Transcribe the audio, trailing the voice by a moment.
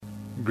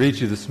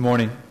greet you this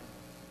morning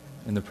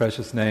in the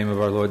precious name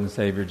of our Lord and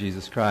Savior,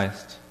 Jesus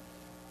Christ.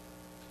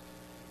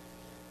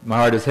 My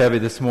heart is heavy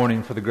this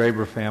morning for the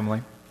Graber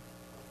family,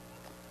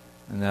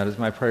 and that is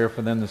my prayer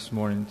for them this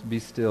morning, to be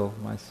still,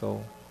 my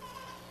soul.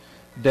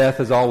 Death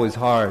is always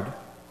hard,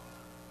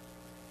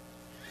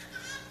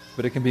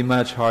 but it can be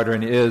much harder,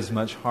 and is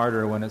much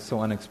harder when it's so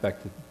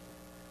unexpected.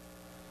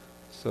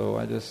 So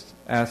I just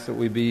ask that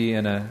we be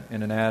in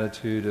an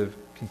attitude of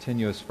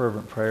continuous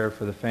fervent prayer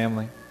for the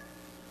family.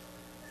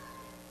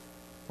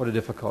 What a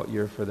difficult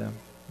year for them.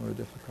 What a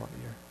difficult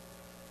year.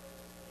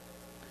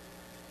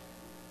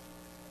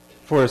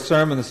 For a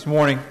sermon this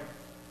morning,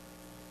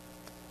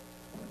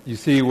 you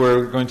see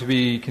we're going to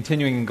be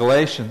continuing in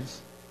Galatians.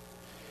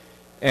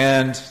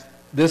 And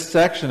this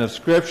section of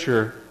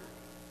Scripture,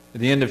 at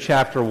the end of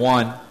chapter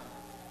 1,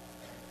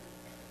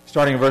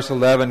 starting in verse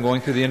 11,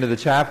 going through the end of the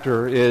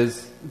chapter,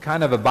 is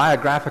kind of a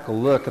biographical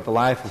look at the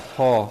life of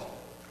Paul.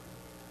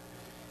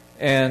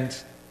 And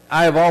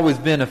I have always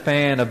been a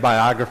fan of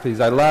biographies.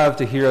 I love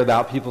to hear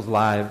about people's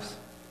lives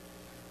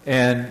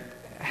and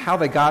how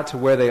they got to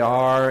where they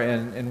are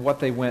and what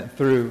they went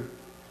through.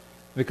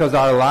 Because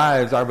our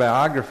lives, our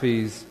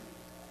biographies,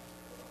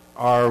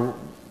 are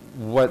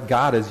what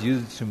God has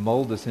used to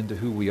mold us into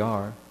who we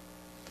are.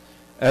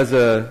 As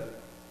a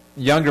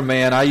younger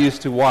man, I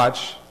used to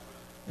watch,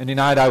 any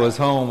night I was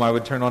home, I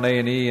would turn on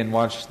A&E and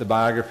watch the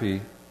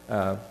biography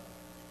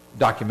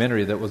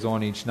documentary that was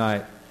on each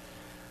night.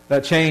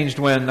 That changed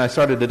when I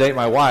started to date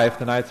my wife.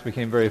 The nights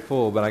became very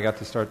full, but I got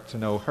to start to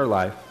know her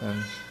life,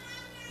 and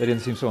they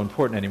didn't seem so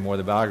important anymore.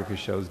 The biography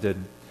shows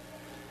didn't.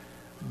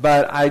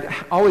 But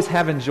I always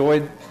have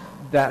enjoyed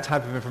that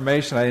type of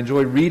information. I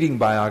enjoy reading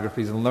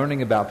biographies and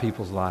learning about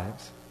people's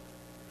lives.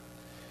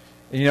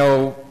 You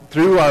know,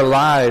 through our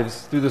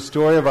lives, through the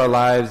story of our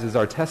lives is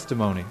our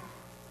testimony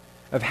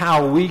of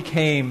how we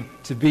came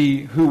to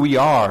be who we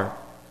are,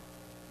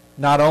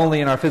 not only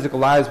in our physical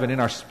lives, but in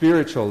our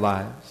spiritual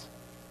lives.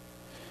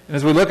 And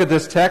as we look at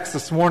this text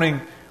this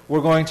morning, we're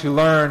going to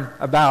learn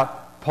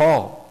about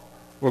Paul.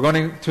 We're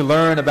going to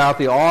learn about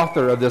the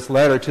author of this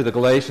letter to the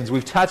Galatians.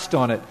 We've touched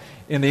on it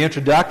in the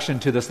introduction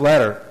to this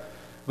letter.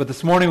 But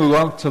this morning we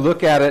want to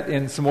look at it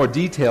in some more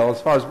detail as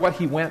far as what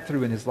he went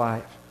through in his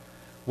life,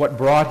 what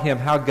brought him,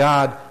 how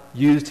God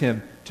used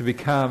him to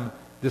become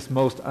this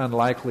most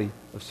unlikely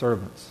of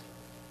servants.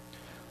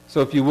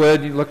 So if you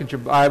would, you look at your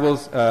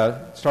Bibles,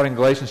 starting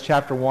Galatians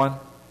chapter 1,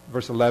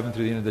 verse 11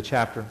 through the end of the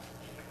chapter.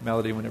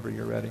 Melody, whenever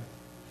you're ready.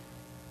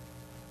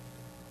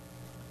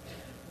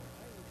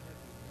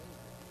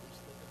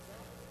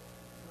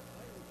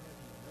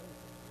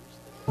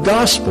 The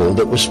gospel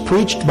that was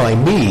preached by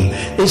me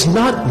is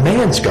not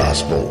man's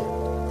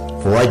gospel,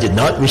 for I did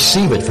not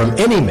receive it from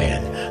any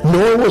man,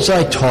 nor was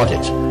I taught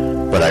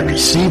it, but I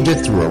received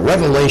it through a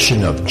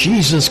revelation of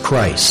Jesus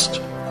Christ.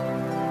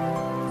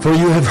 For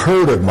you have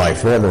heard of my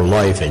former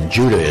life in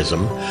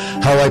Judaism,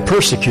 how I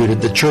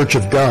persecuted the church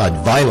of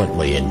God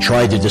violently and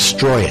tried to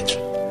destroy it.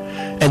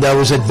 And I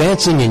was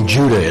advancing in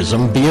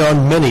Judaism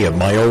beyond many of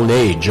my own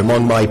age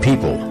among my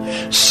people.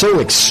 So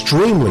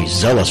extremely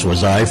zealous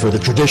was I for the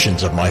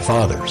traditions of my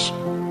fathers.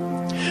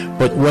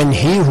 But when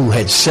he who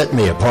had set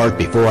me apart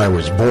before I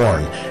was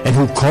born, and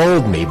who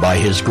called me by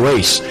his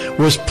grace,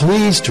 was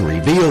pleased to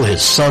reveal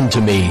his Son to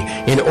me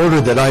in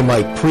order that I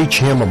might preach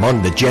him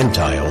among the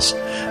Gentiles,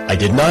 I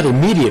did not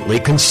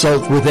immediately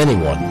consult with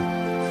anyone,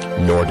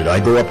 nor did I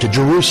go up to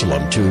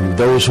Jerusalem to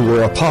those who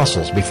were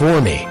apostles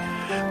before me.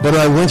 But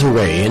I went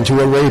away into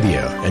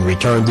Arabia and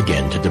returned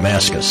again to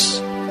Damascus.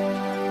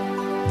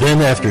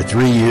 Then after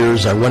 3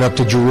 years I went up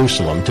to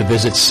Jerusalem to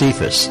visit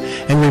Cephas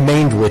and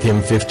remained with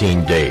him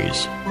 15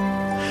 days.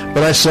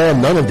 But I saw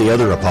none of the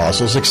other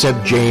apostles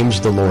except James,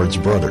 the Lord's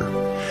brother.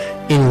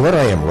 In what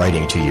I am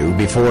writing to you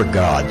before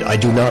God, I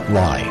do not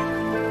lie.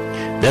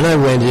 Then I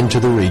went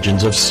into the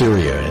regions of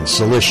Syria and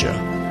Cilicia,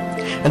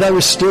 and I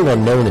was still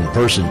unknown in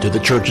person to the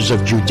churches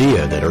of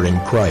Judea that are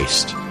in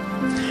Christ.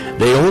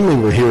 They only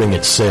were hearing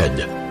it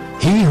said,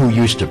 "He who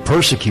used to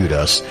persecute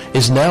us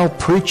is now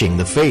preaching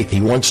the faith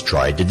he once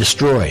tried to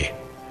destroy."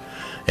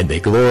 And they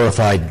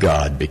glorified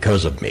God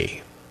because of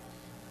me.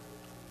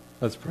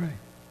 Let's pray.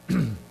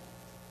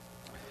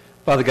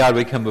 Father God,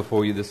 we come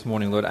before you this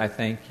morning, Lord. I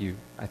thank you.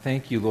 I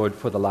thank you, Lord,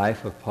 for the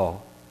life of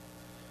Paul.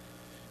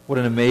 What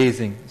an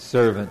amazing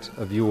servant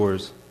of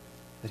yours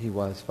that he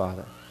was,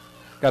 Father.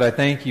 God, I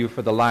thank you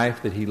for the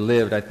life that he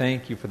lived. I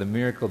thank you for the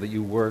miracle that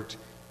you worked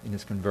in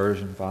his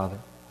conversion, Father.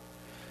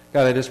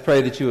 God, I just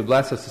pray that you would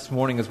bless us this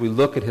morning as we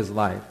look at his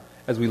life,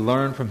 as we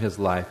learn from his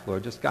life,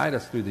 Lord. Just guide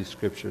us through these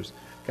scriptures.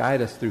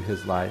 Guide us through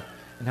his life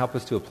and help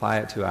us to apply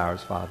it to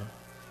ours, Father.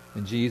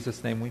 In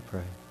Jesus' name we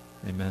pray.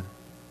 Amen.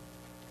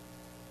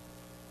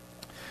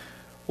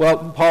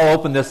 Well, Paul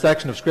opened this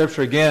section of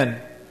Scripture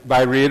again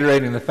by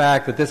reiterating the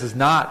fact that this is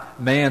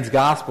not man's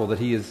gospel that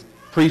he is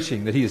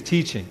preaching, that he is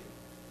teaching.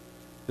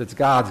 It's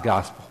God's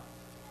gospel.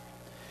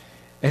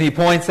 And he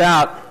points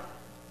out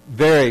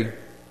very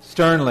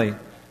sternly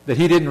that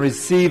he didn't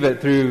receive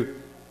it through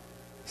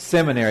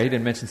seminary. He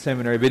didn't mention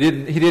seminary, but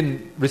he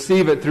didn't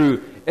receive it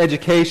through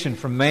education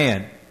from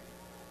man.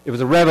 It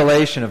was a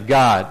revelation of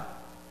God.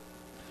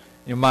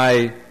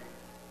 My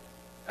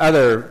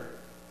other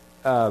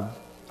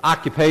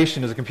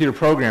occupation is a computer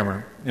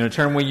programmer. A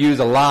term we use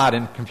a lot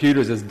in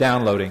computers is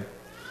downloading.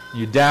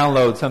 You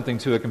download something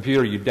to a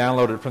computer, you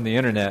download it from the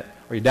internet,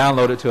 or you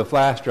download it to a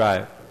flash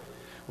drive.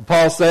 What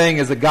Paul's saying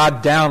is that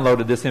God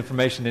downloaded this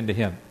information into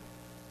him.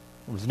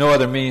 There was no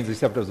other means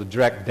except it was a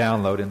direct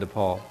download into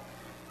Paul.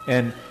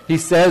 And he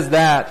says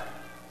that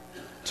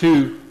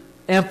to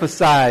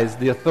emphasize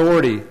the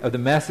authority of the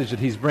message that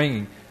he's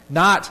bringing.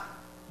 Not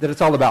that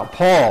it's all about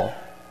Paul,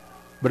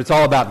 but it's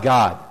all about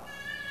God.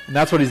 And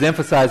that's what he's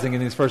emphasizing in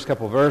these first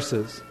couple of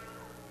verses.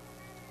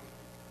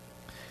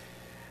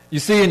 You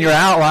see in your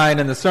outline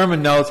and the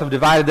sermon notes, I've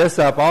divided this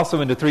up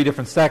also into 3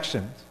 different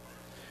sections.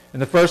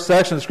 And the first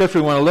section of the scripture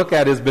we want to look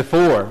at is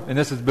before. And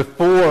this is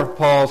before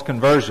Paul's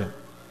conversion.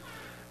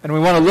 And we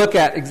want to look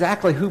at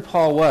exactly who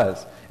Paul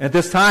was. And at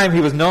this time,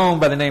 he was known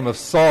by the name of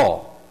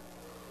Saul.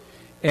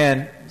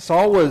 And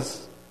Saul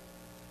was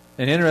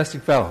an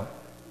interesting fellow.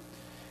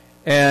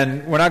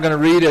 And we're not going to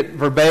read it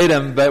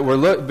verbatim, but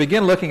we'll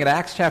begin looking at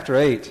Acts chapter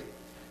 8,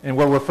 and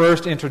where we're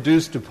first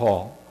introduced to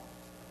Paul.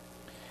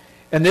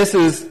 And this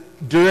is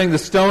during the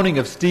stoning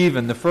of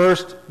Stephen, the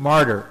first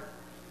martyr.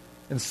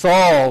 And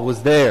Saul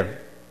was there.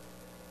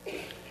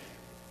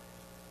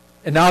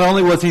 And not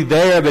only was he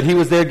there, but he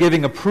was there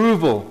giving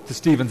approval to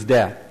Stephen's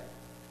death.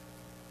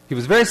 He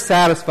was very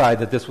satisfied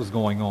that this was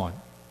going on.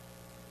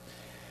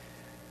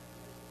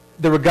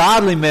 There were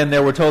godly men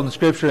there, we're told in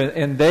Scripture,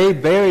 and they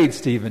buried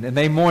Stephen, and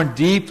they mourned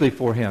deeply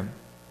for him.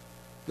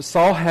 But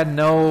Saul had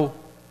no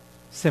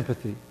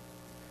sympathy.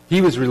 He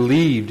was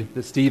relieved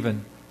that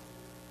Stephen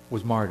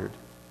was martyred.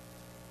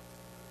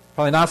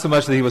 Probably not so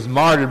much that he was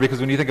martyred, because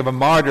when you think of a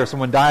martyr,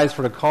 someone dies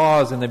for a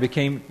cause, and they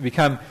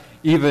become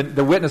even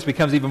the witness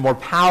becomes even more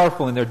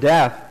powerful in their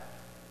death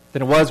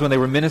than it was when they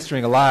were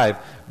ministering alive.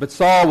 But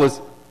Saul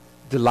was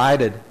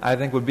delighted, I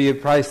think would be a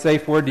probably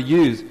safe word to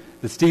use,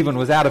 that Stephen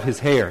was out of his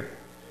hair.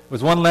 It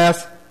was one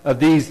less of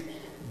these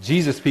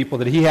Jesus people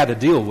that he had to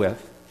deal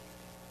with.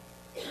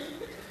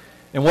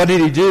 And what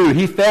did he do?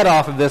 He fed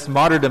off of this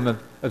martyrdom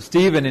of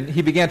Stephen, and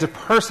he began to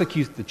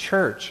persecute the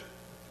church.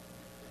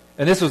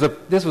 And this was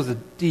a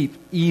deep,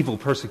 evil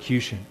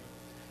persecution.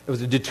 It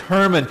was a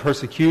determined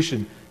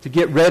persecution to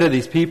get rid of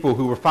these people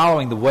who were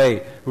following the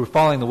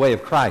way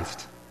of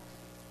Christ.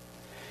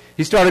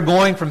 He started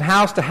going from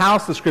house to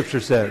house, the Scripture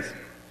says.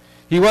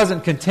 He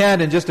wasn't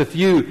content in just a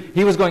few.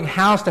 He was going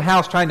house to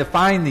house trying to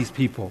find these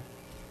people.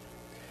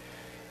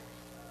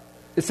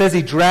 It says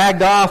he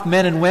dragged off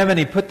men and women.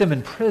 He put them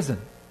in prison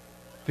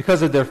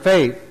because of their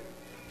faith.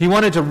 He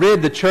wanted to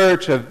rid the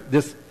church of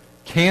this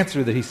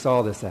cancer that he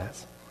saw this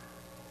as.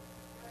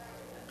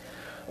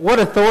 What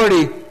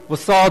authority was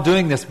Saul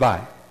doing this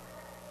by?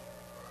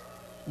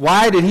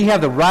 Why did he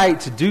have the right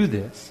to do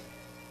this?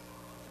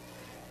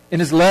 In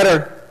his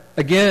letter,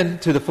 again,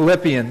 to the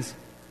Philippians,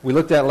 we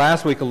looked at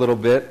last week a little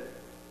bit,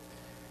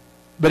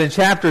 but in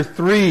chapter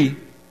 3,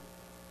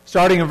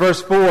 starting in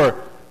verse 4,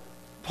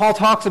 Paul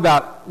talks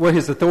about where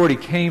his authority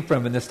came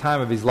from in this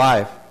time of his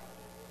life.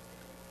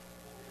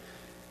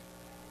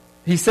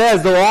 He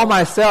says, though all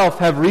myself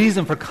have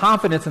reason for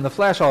confidence in the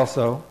flesh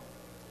also,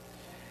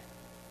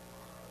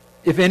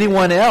 if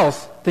anyone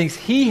else thinks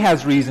he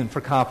has reason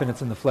for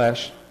confidence in the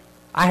flesh,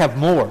 I have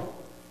more.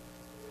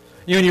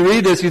 When you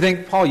read this, you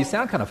think, Paul, you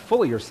sound kind of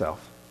full of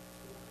yourself.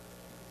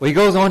 Well, he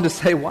goes on to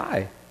say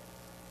why.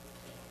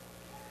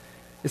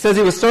 It says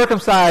he was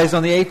circumcised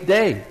on the 8th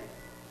day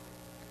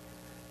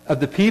of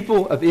the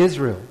people of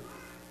Israel,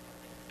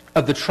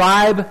 of the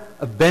tribe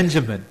of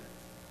Benjamin,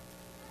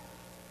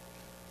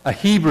 a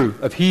Hebrew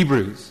of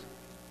Hebrews.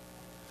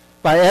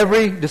 By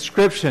every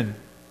description,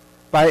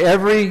 by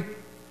every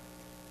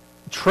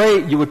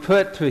trait you would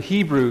put to a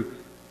Hebrew,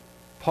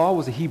 Paul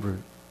was a Hebrew.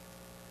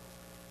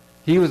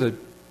 He was a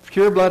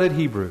pure-blooded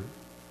Hebrew.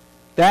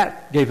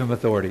 That gave him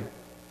authority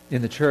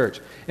in the church.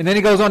 And then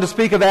he goes on to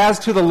speak of as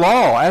to the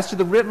law, as to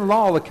the written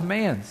law, the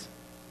commands.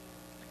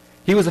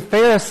 He was a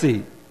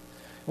Pharisee.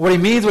 What he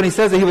means when he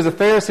says that he was a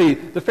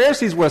Pharisee, the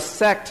Pharisees were a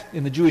sect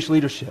in the Jewish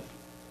leadership.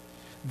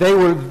 They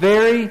were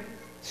very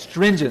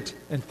stringent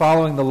in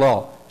following the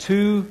law,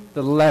 to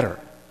the letter.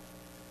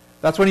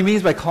 That's what he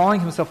means by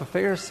calling himself a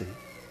Pharisee.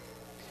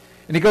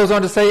 And he goes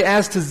on to say,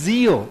 as to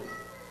zeal,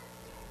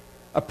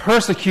 a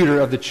persecutor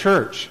of the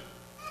church.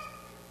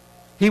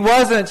 He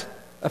wasn't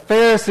a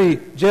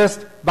Pharisee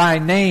just by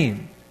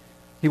name.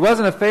 He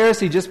wasn't a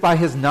Pharisee just by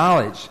his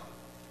knowledge.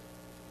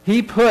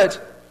 He put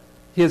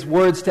his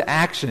words to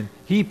action.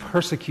 He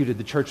persecuted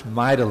the church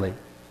mightily.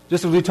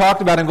 Just as we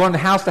talked about him going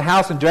house to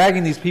house and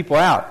dragging these people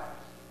out.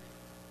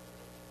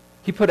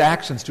 He put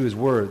actions to his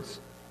words.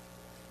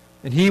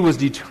 And he was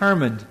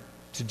determined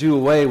to do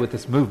away with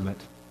this movement.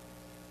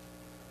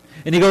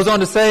 And he goes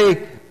on to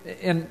say,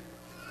 in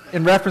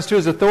reference to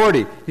his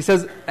authority, he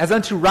says, as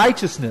unto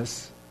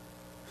righteousness,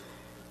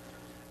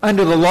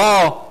 under the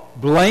law,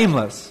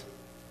 blameless.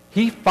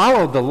 He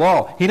followed the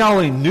law. He not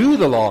only knew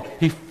the law,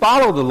 he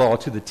followed the law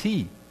to the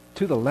T,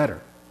 to the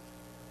letter.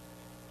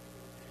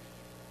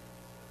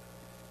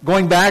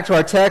 Going back to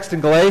our text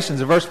in Galatians,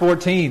 in verse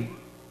 14,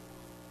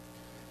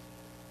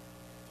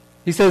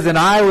 he says, "And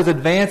I was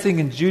advancing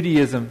in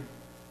Judaism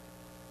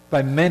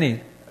by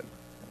many..."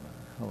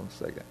 Hold on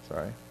a second,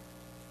 sorry.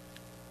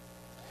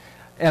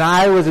 "And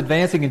I was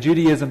advancing in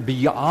Judaism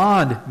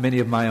beyond many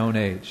of my own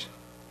age."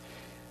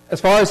 As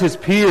far as his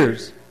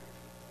peers,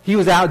 he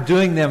was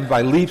outdoing them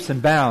by leaps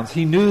and bounds.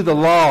 He knew the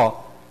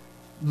law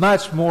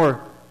much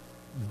more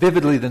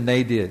vividly than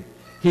they did.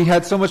 He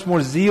had so much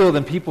more zeal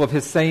than people of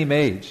his same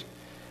age.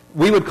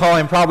 We would call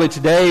him probably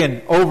today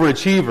an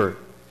overachiever.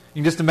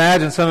 You can just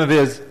imagine some of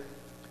his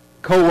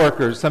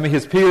co-workers, some of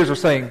his peers were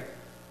saying,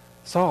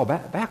 "Saul,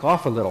 back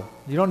off a little.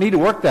 You don't need to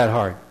work that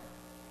hard."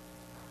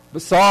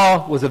 But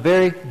Saul was a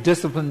very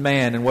disciplined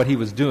man in what he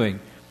was doing.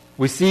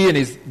 We see in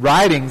his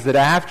writings that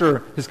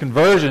after his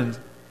conversion,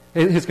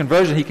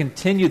 he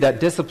continued that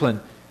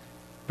discipline,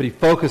 but he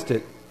focused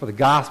it for the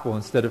gospel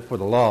instead of for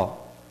the law.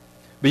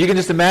 But you can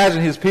just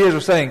imagine his peers were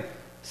saying,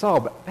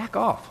 "Saul, back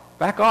off.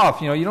 Back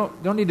off. You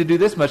don't need to do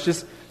this much.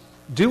 Just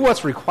do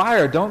what's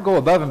required. Don't go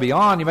above and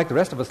beyond. You make the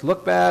rest of us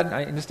look bad."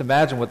 I can just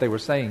imagine what they were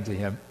saying to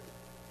him.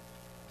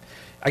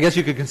 I guess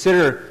you could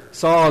consider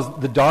Saul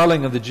as the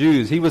darling of the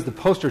Jews. He was the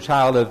poster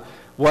child of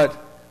what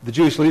the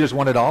Jewish leaders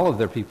wanted all of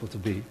their people to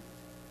be.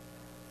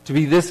 To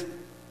be this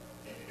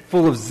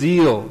full of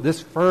zeal,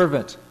 this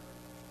fervent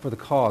for the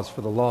cause,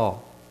 for the law.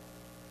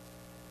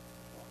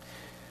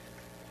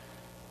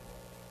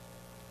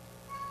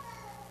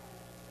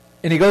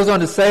 And he goes on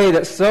to say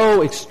that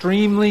so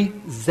extremely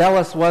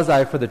zealous was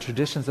I for the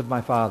traditions of my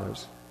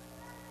fathers.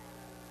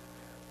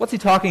 What's he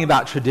talking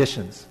about,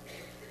 traditions?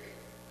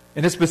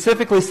 And it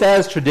specifically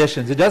says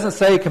traditions. It doesn't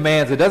say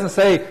commands. It doesn't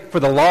say for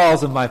the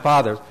laws of my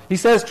fathers. He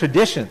says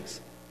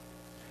traditions.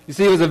 You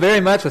see, it was very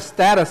much a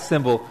status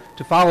symbol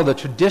to follow the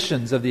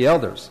traditions of the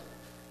elders.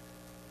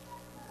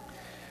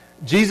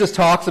 Jesus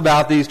talks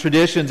about these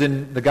traditions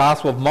in the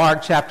Gospel of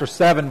Mark, chapter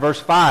 7, verse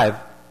 5.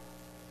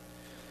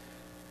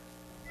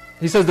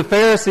 He says, "The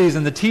Pharisees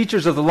and the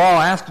teachers of the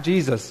law asked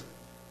Jesus,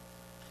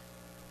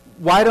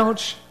 'Why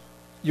don't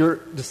your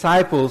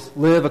disciples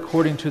live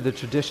according to the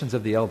traditions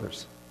of the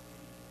elders,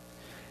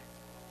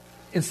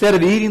 instead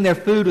of eating their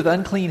food with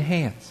unclean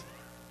hands?'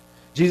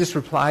 Jesus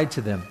replied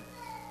to them,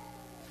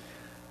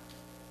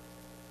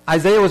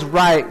 'Isaiah was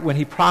right when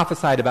he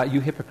prophesied about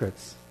you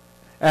hypocrites.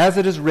 As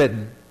it is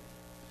written,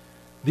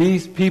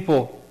 these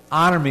people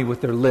honor me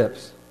with their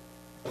lips,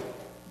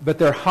 but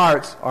their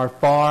hearts are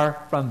far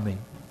from me.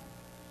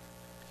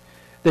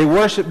 They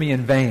worship me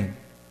in vain.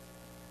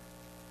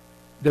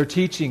 Their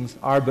teachings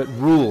are but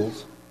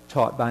rules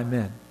taught by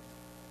men.'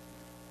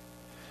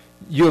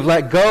 You have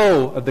let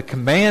go of the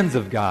commands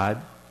of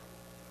God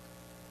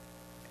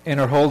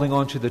and are holding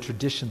on to the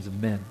traditions of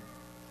men."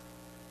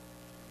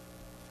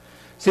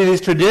 See,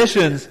 these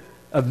traditions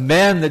of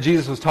men that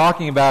Jesus was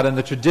talking about and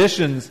the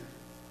traditions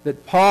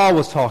that Paul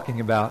was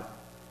talking about,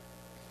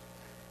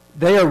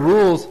 they are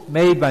rules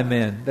made by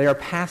men. They are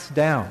passed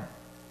down.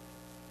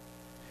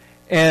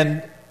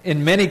 And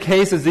in many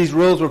cases, these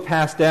rules were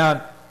passed down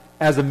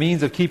as a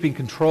means of keeping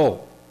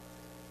control,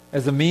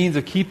 as a means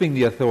of keeping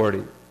the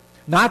authority.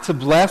 Not to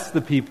bless the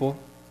people,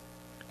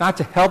 not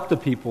to help the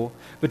people,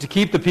 but to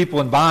keep the people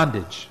in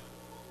bondage.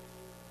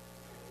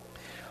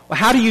 Well,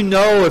 how do you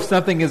know if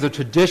something is a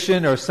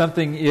tradition or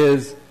something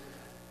is,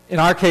 in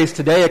our case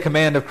today, a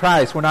command of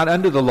Christ? We're not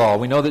under the law.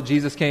 We know that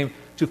Jesus came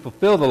to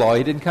fulfill the law.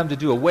 He didn't come to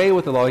do away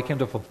with the law. He came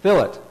to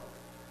fulfill it.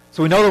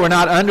 So we know that we're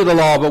not under the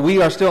law, but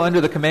we are still under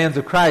the commands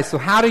of Christ. So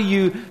how do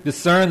you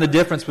discern the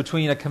difference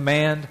between a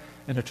command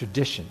and a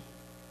tradition?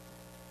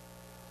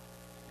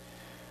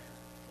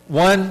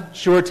 One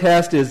sure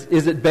test is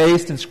it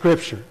based in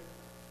Scripture?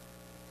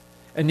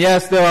 And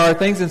yes, there are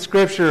things in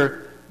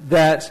Scripture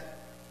that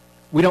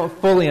we don't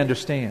fully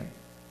understand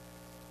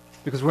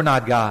because we're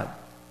not God.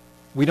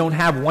 We don't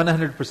have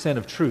 100%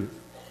 of truth.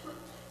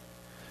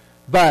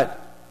 But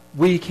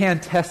we can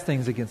test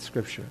things against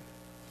Scripture.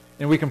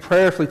 And we can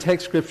prayerfully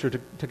take Scripture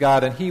to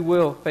God, and He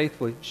will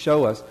faithfully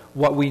show us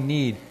what we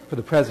need for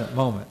the present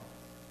moment.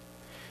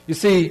 You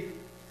see,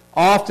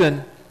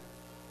 often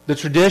the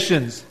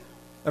traditions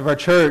of our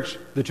church,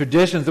 the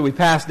traditions that we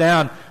pass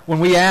down, when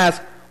we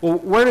ask, well,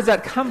 where does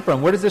that come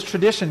from? Where does this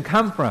tradition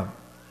come from?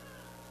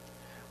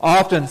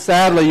 Often,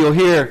 sadly, you'll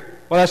hear,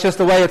 well, that's just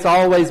the way it's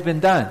always been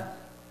done.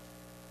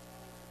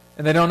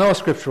 And they don't know a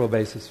scriptural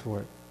basis for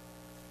it.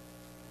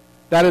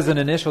 That is an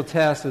initial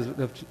test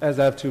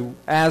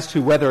as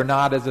to whether or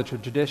not it's a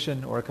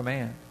tradition or a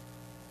command.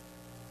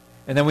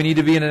 And then we need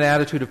to be in an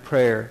attitude of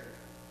prayer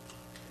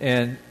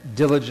and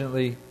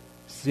diligently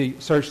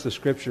search the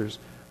Scriptures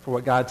for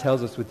what God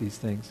tells us with these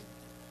things.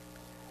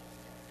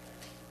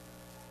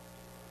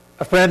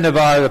 A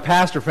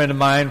pastor friend of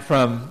mine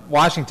from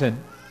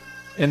Washington,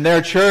 in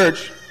their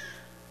church,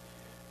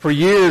 for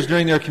years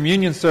during their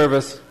communion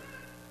service,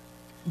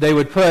 they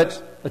would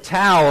put a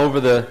towel over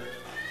the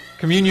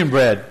communion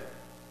bread.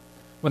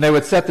 When they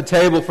would set the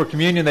table for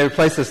communion, they would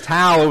place this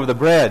towel over the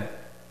bread.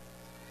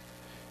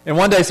 And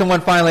one day someone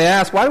finally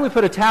asked, why do we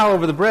put a towel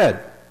over the bread?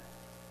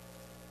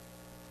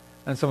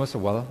 And someone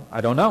said, well,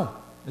 I don't know.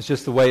 It's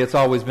just the way it's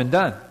always been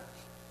done.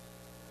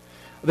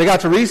 They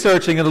got to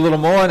researching it a little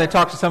more, and they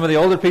talked to some of the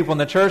older people in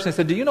the church, and they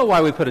said, do you know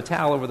why we put a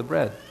towel over the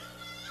bread?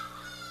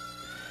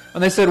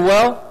 And they said,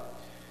 well,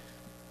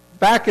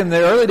 back in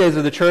the early days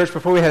of the church,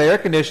 before we had air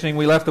conditioning,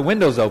 we left the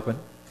windows open.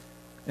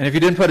 And if you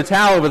didn't put a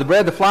towel over the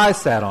bread, the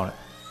flies sat on it.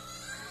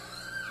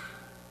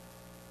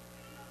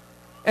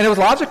 And it was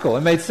logical.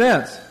 It made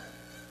sense.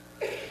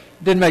 It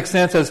didn't make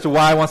sense as to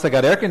why, once they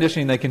got air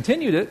conditioning, they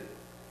continued it.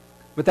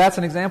 But that's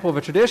an example of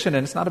a tradition,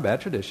 and it's not a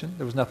bad tradition.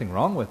 There was nothing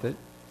wrong with it.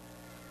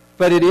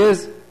 But it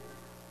is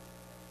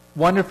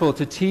wonderful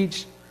to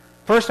teach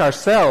first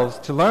ourselves,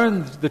 to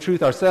learn the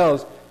truth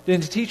ourselves, then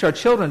to teach our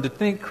children to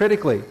think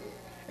critically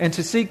and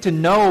to seek to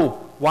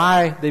know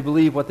why they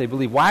believe what they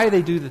believe, why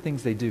they do the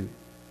things they do.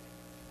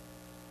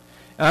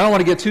 And I don't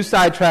want to get too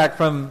sidetracked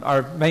from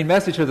our main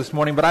message here this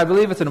morning, but I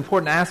believe it's an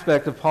important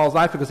aspect of Paul's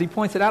life because he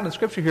points it out in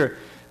Scripture here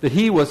that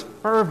he was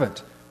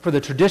fervent for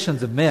the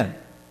traditions of men.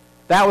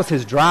 That was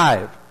his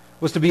drive,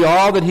 was to be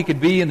all that he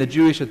could be in the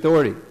Jewish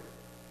authority.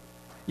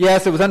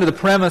 Yes, it was under the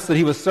premise that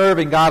he was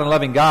serving God and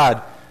loving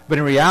God, but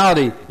in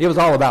reality, it was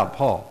all about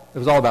Paul. It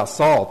was all about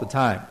Saul at the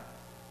time.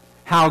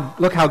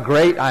 Look how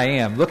great I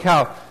am. Look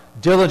how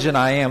diligent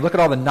I am. Look at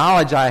all the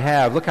knowledge I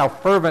have. Look how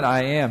fervent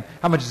I am.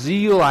 How much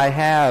zeal I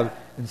have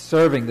in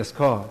serving this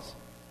cause.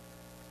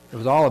 It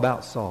was all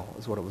about Saul,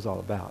 is what it was all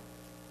about.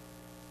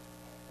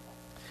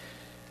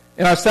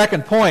 In our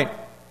second point,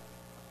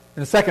 in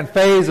the second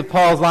phase of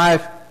Paul's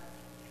life,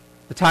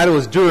 the title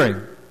is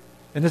During.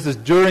 And this is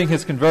during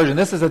his conversion.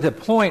 This is at the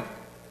point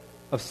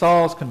of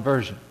Saul's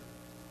conversion.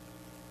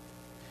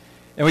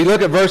 And we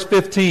look at verse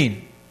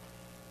 15.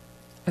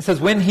 It says,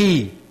 when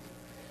he,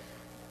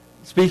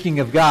 speaking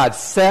of God,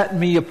 set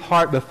me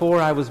apart before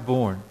I was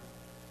born.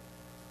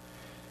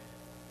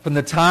 From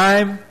the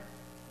time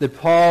that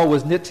Paul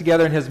was knit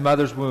together in his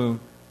mother's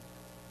womb,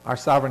 our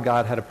sovereign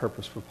God had a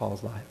purpose for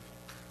Paul's life.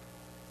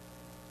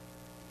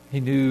 He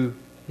knew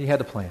he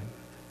had a plan.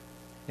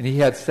 And he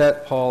had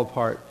set Paul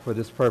apart for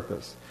this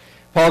purpose.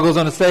 Paul goes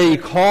on to say, he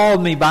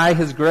called me by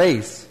his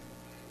grace.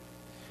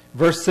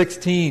 Verse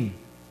 16,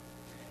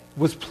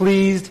 was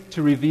pleased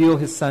to reveal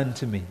his Son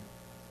to me.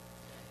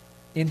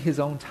 In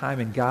his own time,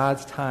 in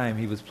God's time,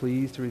 he was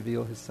pleased to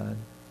reveal his Son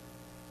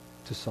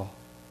to Saul.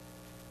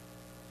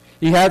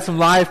 He had some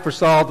life for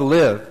Saul to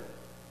live.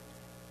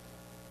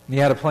 And he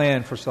had a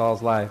plan for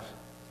Saul's life.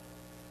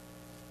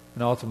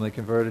 And ultimately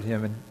converted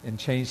him and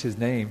changed his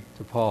name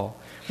to Paul.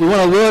 We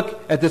want to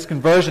look at this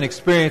conversion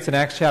experience in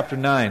Acts chapter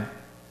 9.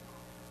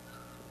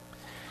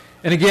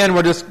 And again,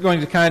 we're just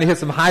going to kind of hit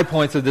some high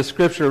points of this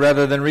scripture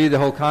rather than read the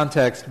whole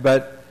context.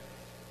 But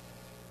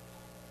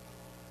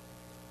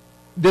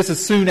this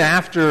is soon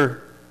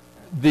after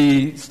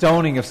the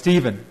stoning of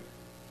Stephen.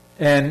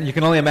 And you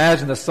can only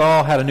imagine that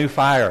Saul had a new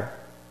fire.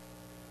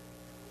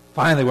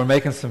 Finally, we're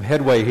making some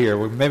headway here.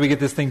 We maybe get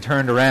this thing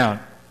turned around.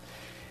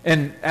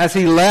 And as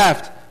he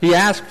left, he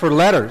asked for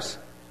letters.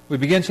 We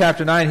begin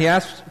chapter 9. He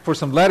asked for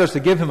some letters to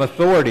give him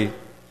authority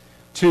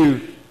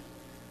to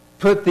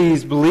put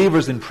these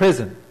believers in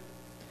prison.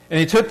 And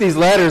he took these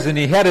letters and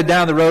he headed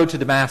down the road to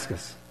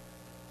Damascus.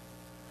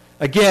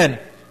 Again,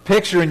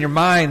 picture in your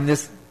mind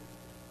this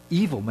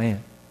evil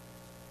man.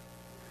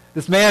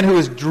 This man who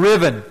is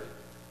driven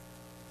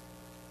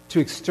to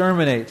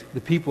exterminate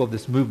the people of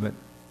this movement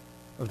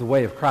of the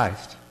way of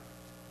Christ.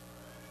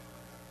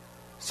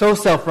 So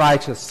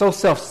self-righteous, so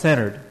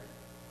self-centered,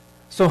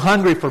 so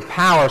hungry for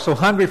power, so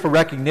hungry for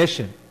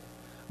recognition,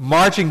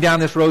 marching down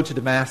this road to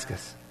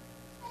Damascus.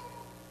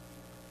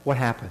 What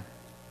happened?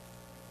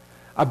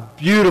 A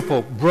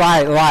beautiful,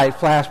 bright light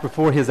flashed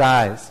before his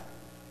eyes,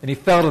 and he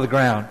fell to the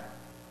ground,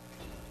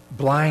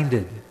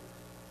 blinded.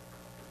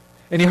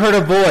 And he heard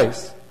a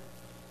voice.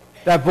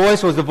 That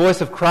voice was the voice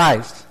of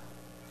Christ.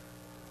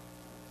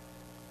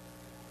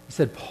 He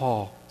said,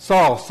 Saul,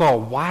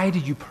 Saul, why do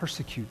you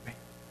persecute me?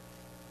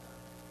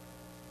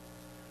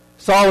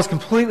 Saul was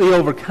completely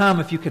overcome,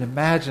 if you can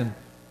imagine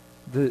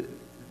the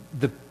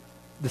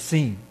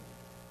scene.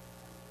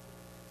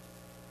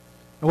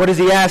 And what does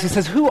he ask? He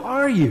says, who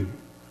are you?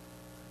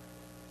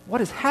 What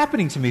is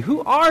happening to me?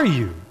 Who are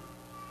you?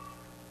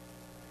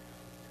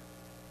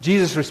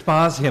 Jesus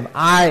responds to him,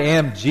 I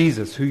am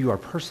Jesus, who you are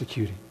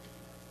persecuting.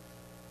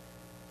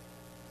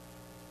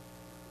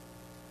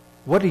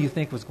 What do you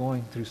think was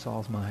going through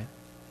Saul's mind?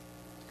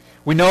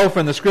 We know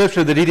from the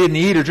scripture that he didn't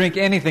eat or drink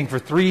anything for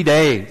 3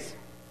 days.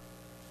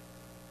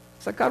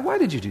 It's like, God, why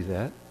did you do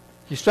that?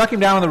 You struck him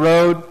down on the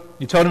road.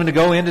 You told him to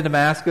go into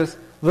Damascus,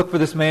 look for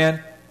this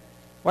man.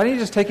 Why didn't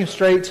you just take him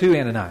straight to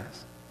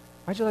Ananias?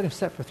 Why'd you let him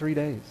sit for 3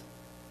 days?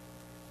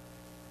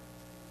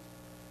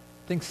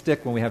 Things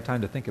stick when we have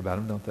time to think about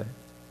them, don't they?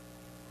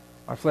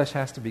 Our flesh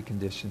has to be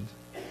conditioned.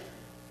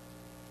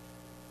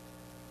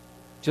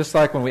 Just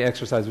like when we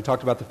exercise, we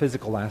talked about the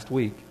physical last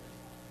week.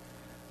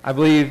 I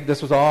believe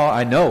this was all,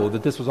 I know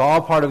that this was all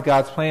part of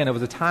God's plan. It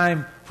was a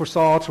time for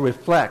Saul to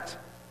reflect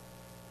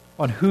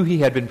on who he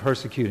had been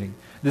persecuting.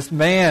 This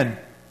man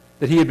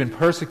that he had been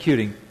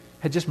persecuting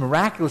had just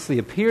miraculously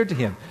appeared to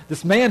him.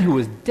 This man who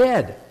was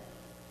dead.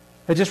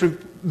 had just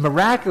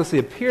miraculously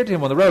appeared to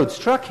him on the road,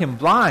 struck him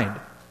blind,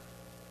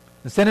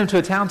 and sent him to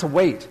a town to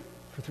wait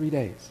for 3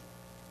 days.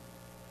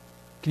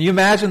 Can you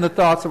imagine the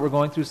thoughts that were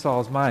going through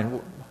Saul's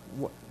mind?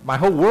 My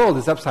whole world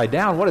is upside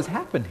down. What has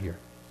happened here?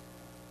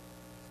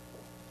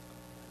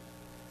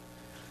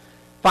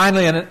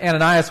 Finally,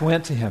 Ananias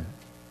went to him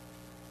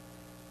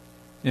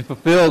and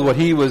fulfilled what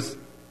he was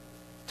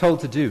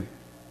told to do.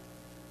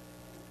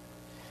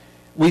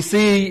 We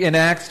see in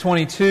Acts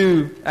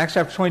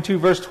chapter 22,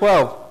 verse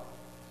 12,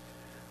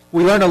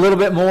 we learn a little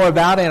bit more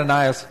about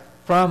Ananias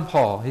from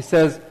Paul. He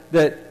says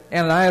that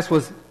Ananias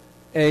was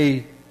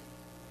a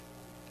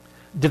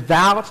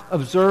devout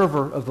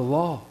observer of the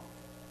law.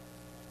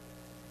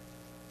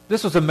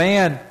 This was a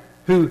man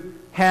who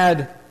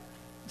had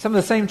some of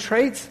the same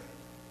traits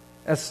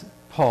as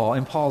Paul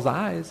in Paul's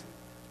eyes.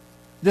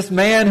 This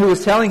man who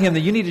was telling him that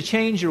you need to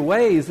change your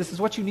ways, this is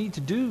what you need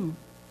to do.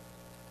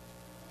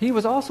 He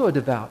was also a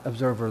devout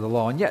observer of the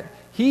law, and yet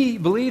he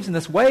believes in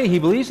this way, he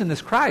believes in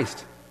this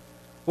Christ.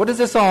 What does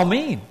this all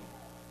mean?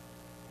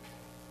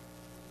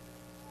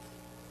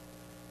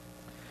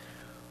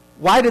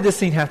 Why did this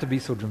scene have to be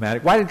so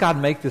dramatic? Why did God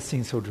make this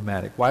scene so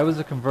dramatic? Why was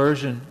the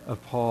conversion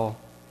of Paul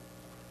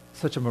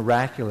such a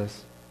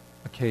miraculous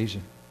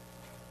occasion?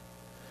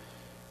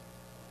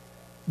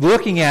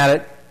 Looking at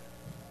it,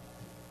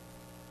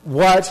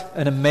 what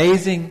an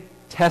amazing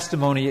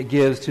testimony it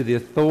gives to the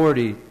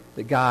authority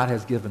that God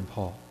has given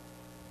Paul.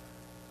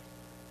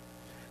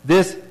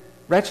 This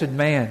wretched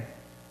man,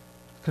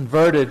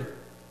 converted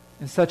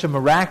in such a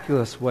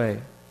miraculous way,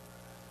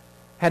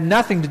 had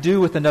nothing to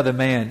do with another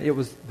man. It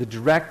was the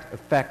direct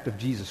effect of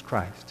Jesus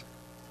Christ.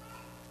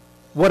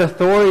 What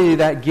authority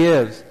that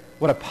gives,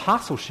 what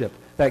apostleship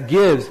that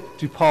gives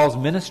to Paul's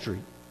ministry,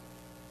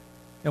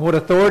 and what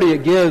authority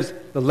it gives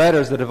the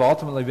letters that have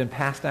ultimately been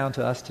passed down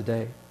to us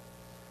today.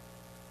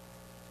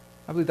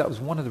 I believe that was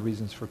one of the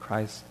reasons for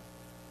Christ,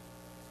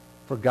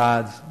 for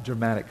God's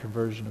dramatic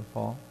conversion of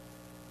Paul.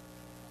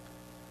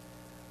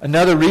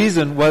 Another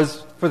reason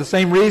was for the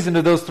same reason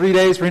of those 3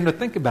 days for him to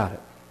think about it.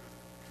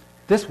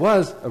 This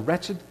was a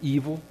wretched,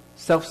 evil,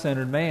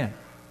 self-centered man.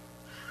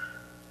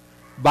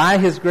 By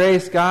his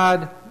grace,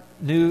 God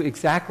knew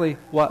exactly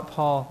what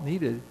Paul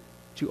needed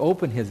to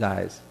open his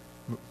eyes.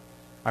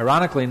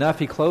 Ironically enough,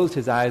 he closed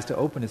his eyes to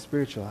open his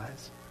spiritual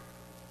eyes.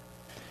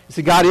 You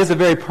see, God is a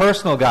very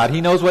personal God. He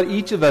knows what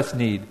each of us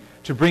need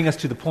to bring us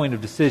to the point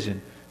of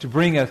decision, to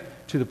bring us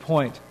to the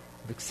point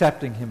of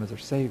accepting Him as our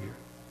Savior.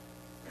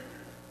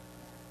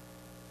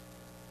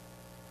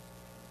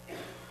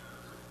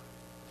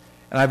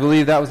 And I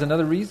believe that was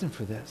another reason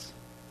for this.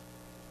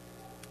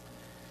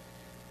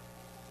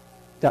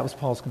 That was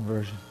Paul's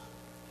conversion.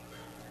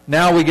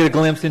 Now we get a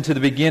glimpse into the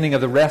beginning of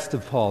the rest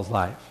of Paul's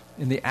life,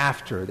 in the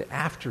after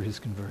his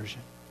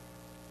conversion.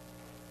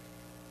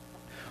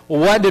 Well,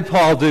 what did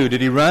Paul do?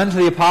 Did he run to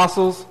the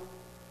apostles?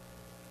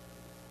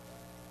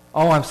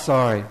 Oh, I'm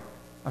sorry.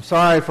 I'm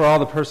sorry for all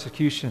the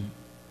persecution.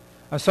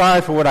 I'm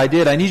sorry for what I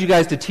did. I need you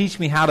guys to teach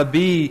me how to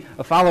be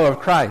a follower of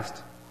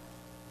Christ.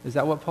 Is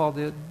that what Paul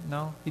did?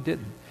 No, he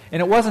didn't.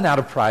 And it wasn't out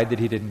of pride that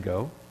he didn't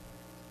go.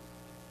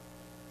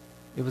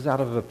 It was out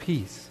of a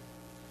peace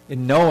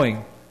in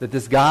knowing that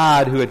this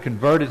God who had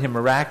converted him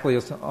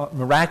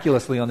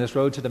miraculously on this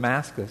road to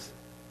Damascus,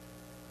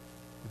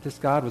 that this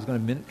God was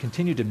going to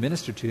continue to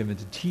minister to him and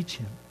to teach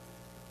him.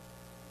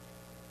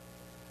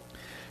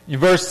 In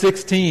verse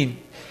 16,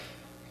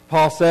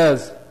 Paul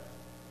says,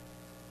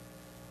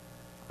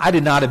 I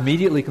did not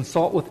immediately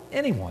consult with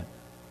anyone.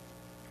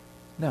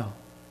 No.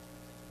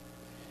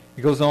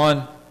 He goes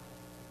on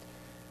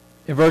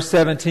in verse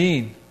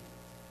 17,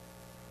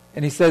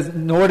 and he says,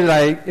 nor did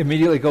I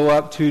immediately go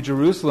up to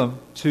Jerusalem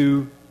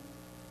to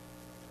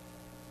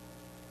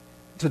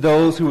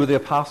those who were the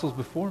apostles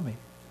before me.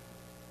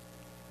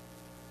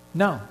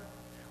 No.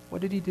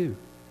 What did he do?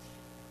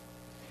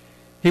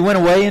 He went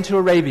away into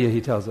Arabia,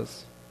 he tells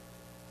us.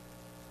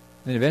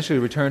 And eventually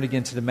returned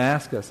again to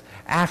Damascus.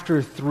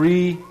 After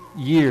 3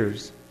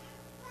 years,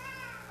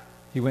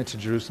 he went to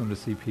Jerusalem to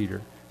see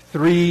Peter.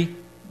 3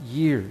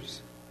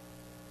 years.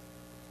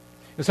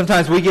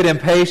 Sometimes we get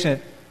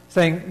impatient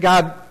saying,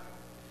 God,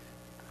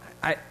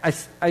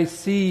 I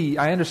see,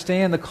 I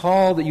understand the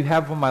call that you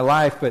have on my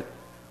life, but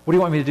what do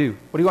you want me to do?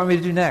 What do you want me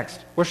to do next?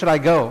 Where should I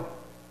go?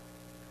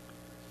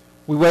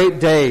 We wait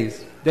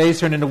days. Days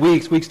turn into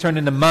weeks. Weeks turn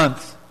into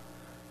months.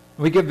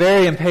 We get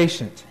very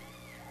impatient.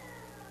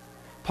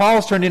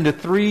 Paul's turned into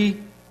 3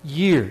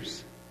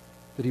 years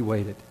that he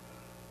waited.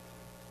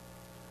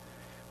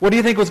 What do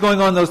you think was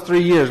going on in those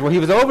 3 years? Well, he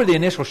was over the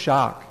initial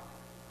shock.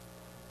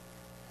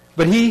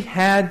 But he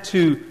had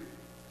to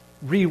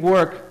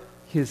rework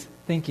his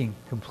thinking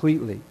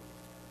completely.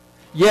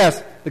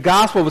 Yes, the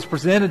gospel was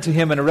presented to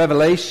him in a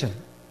revelation.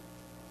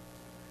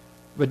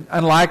 But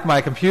unlike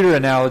my computer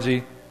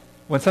analogy,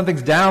 when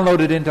something's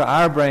downloaded into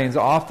our brains,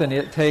 often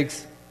it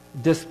takes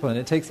discipline,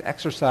 it takes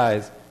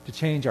exercise to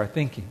change our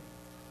thinking.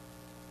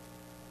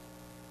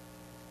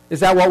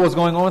 Is that what was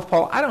going on with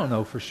Paul? I don't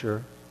know for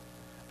sure.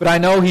 But I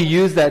know he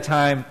used that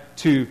time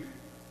to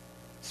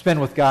spend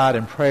with God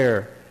in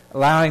prayer,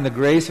 allowing the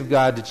grace of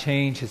God to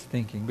change his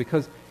thinking,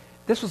 because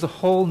this was a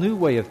whole new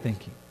way of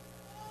thinking.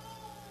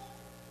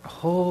 A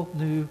whole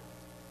new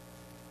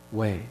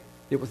way.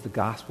 It was the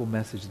gospel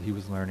message that he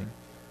was learning.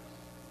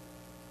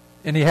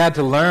 And he had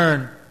to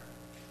learn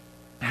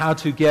how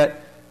to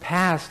get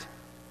past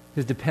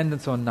his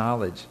dependence on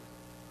knowledge,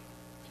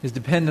 his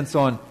dependence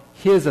on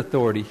his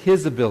authority,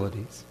 his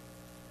abilities.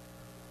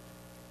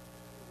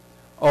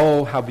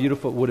 Oh, how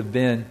beautiful it would have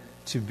been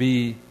to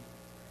be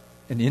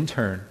an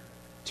intern,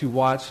 to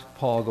watch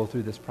Paul go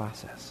through this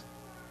process,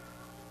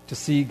 to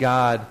see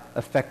God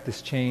affect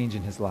this change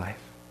in his life.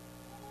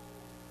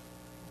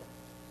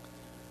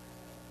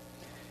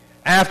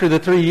 After the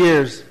 3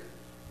 years,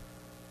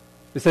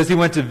 it says he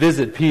went to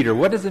visit Peter.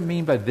 What does it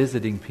mean by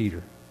visiting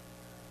Peter?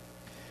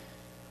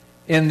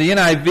 In the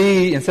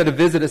NIV, instead of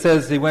visit, it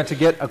says he went to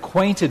get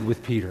acquainted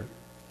with Peter.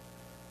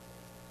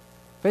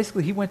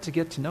 Basically, he went to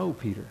get to know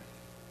Peter.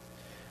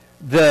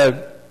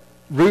 The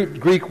root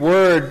Greek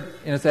word,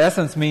 in its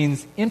essence,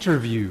 means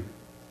interview.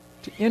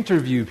 To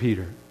interview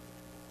Peter.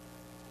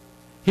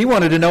 He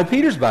wanted to know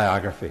Peter's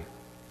biography.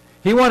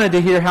 He wanted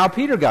to hear how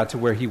Peter got to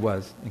where he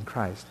was in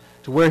Christ,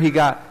 to where he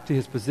got to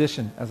his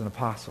position as an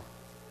apostle.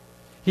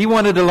 He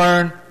wanted to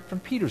learn from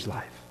Peter's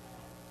life.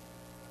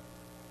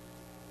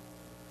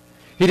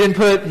 He didn't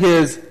put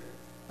his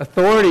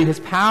authority, his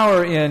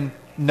power in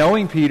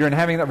knowing Peter and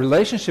having that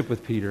relationship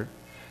with Peter.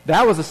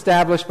 That was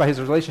established by his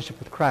relationship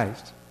with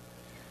Christ.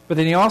 But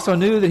then he also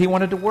knew that he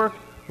wanted to work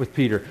with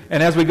Peter.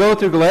 And as we go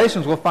through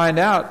Galatians, we'll find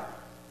out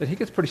that he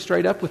gets pretty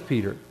straight up with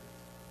Peter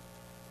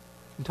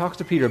and talks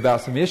to Peter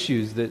about some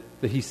issues that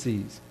he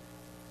sees.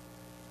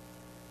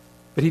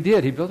 But he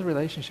did. He built a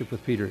relationship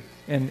with Peter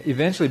and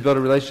eventually built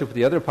a relationship with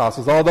the other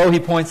apostles, although he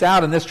points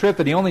out in this trip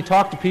that he only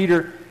talked to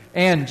Peter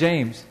and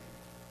James.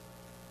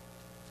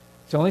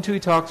 It's the only two he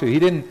talked to. He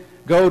didn't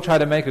go try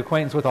to make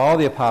acquaintance with all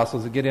the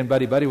apostles and get in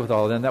buddy-buddy with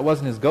all of them. That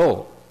wasn't his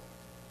goal.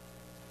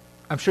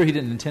 I'm sure he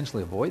didn't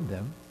intentionally avoid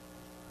them.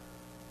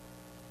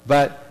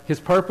 But his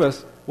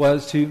purpose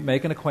was to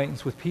make an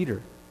acquaintance with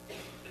Peter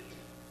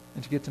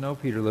and to get to know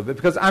Peter a little bit.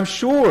 Because I'm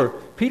sure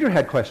Peter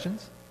had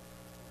questions.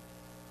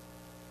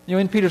 You know,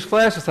 in Peter's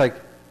flesh, it's like,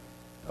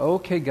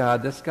 okay,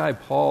 God, this guy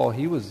Paul,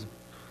 he was a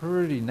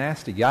pretty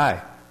nasty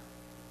guy.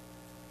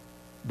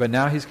 But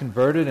now he's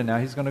converted and now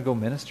he's going to go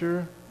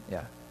minister?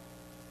 Yeah.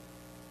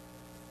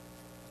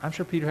 I'm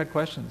sure Peter had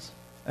questions.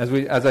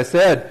 As I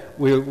said,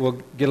 we'll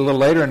get a little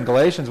later in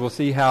Galatians, we'll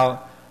see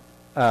how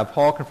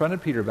Paul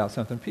confronted Peter about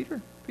something.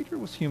 Peter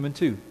was human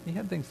too. He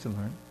had things to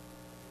learn.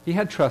 He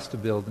had trust to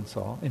build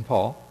in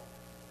Paul.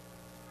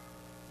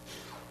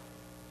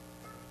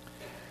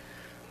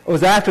 It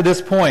was after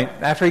this point,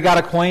 after he got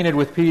acquainted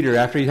with Peter,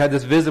 after he had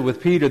this visit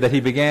with Peter, that he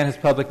began his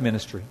public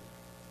ministry.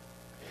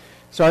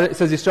 It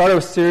says he started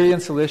with Syria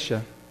and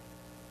Cilicia.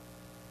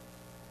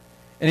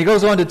 And he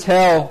goes on to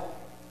tell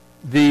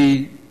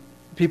the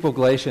people of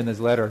Galatia in his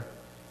letter.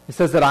 He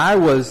says that I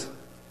was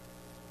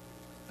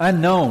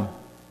unknown,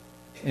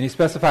 and he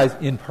specifies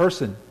in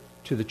person,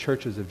 to the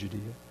churches of Judea.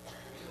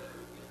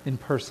 In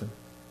person.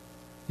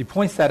 He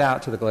points that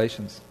out to the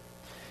Galatians.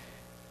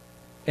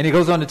 And he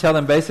goes on to tell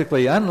them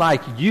basically,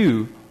 unlike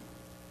you,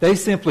 they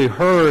simply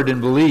heard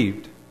and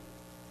believed.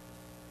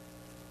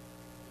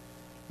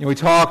 You know, we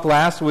talked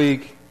last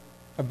week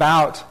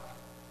about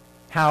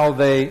how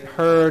they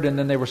heard and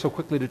then they were so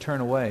quickly to turn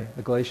away,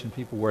 the Galatian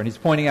people were. And he's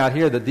pointing out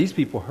here that these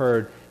people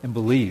heard and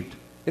believed.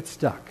 It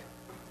stuck.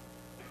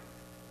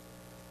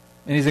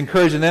 And he's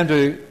encouraging them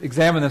to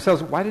examine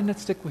themselves. Why didn't it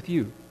stick with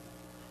you?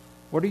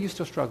 What are you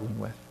still struggling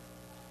with?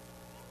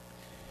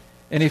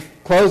 And he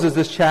closes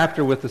this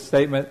chapter with the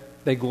statement,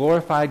 they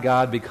glorified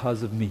God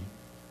because of me.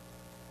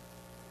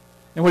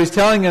 And what he's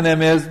telling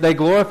them is, they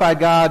glorified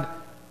God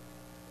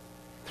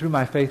through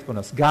my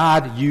faithfulness.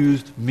 God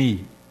used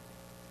me,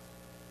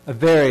 a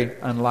very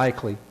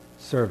unlikely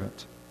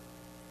servant.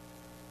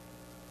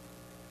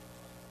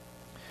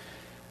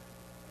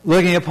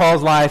 Looking at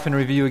Paul's life in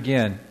review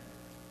again,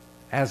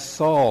 as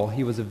Saul,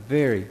 he was a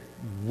very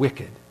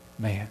wicked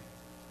man,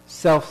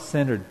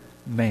 self-centered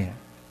man.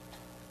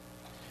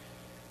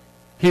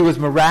 He was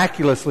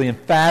miraculously and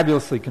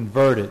fabulously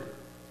converted.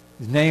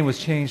 His name was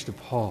changed to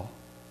Paul.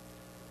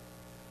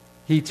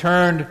 He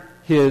turned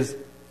his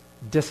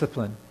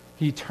discipline.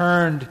 He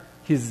turned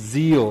his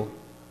zeal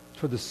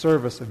toward the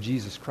service of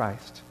Jesus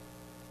Christ.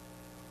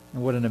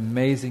 And what an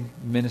amazing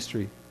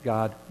ministry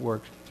God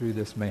worked through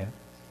this man.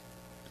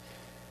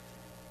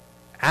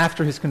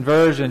 After his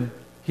conversion,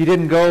 he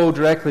didn't go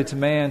directly to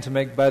man to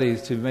make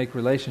buddies, to make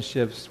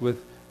relationships with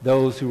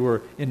those who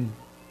were in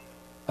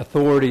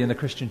authority in the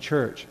Christian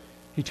church.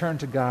 He turned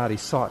to God. He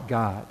sought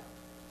God.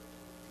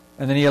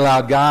 And then he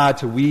allowed God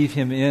to weave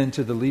him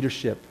into the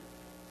leadership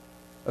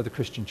of the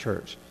Christian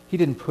church. He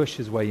didn't push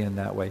his way in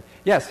that way.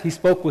 Yes, he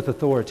spoke with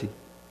authority.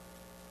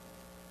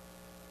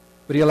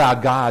 But he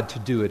allowed God to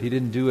do it. He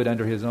didn't do it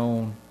under his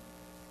own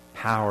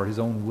power, his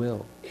own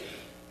will.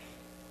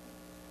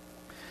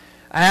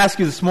 I ask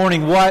you this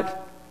morning,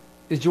 what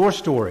is your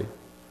story?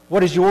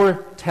 What is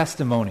your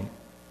testimony?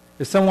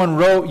 If someone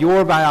wrote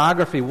your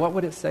biography, what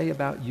would it say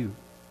about you?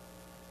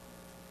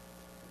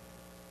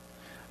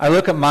 I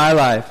look at my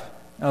life,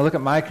 and I look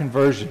at my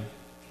conversion.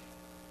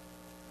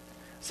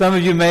 Some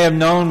of you may have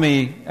known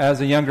me as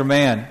a younger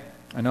man.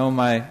 I know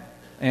my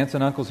aunts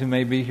and uncles who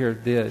may be here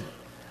did.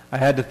 I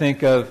had to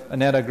think of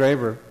Annetta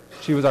Graver.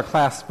 She was our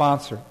class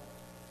sponsor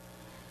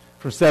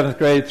from 7th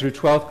grade through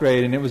 12th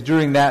grade, and it was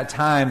during that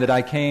time that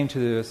I came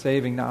to the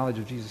saving knowledge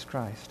of Jesus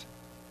Christ.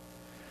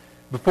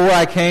 Before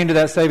I came to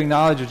that saving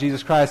knowledge of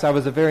Jesus Christ, I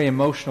was a very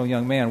emotional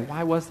young man.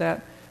 Why was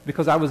that?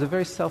 Because I was a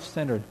very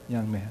self-centered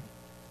young man.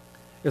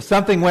 If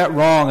something went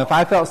wrong, if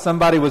I felt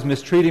somebody was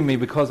mistreating me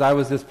because I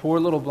was this poor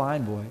little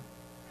blind boy,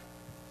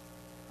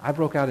 I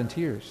broke out in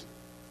tears.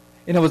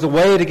 And it was a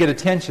way to get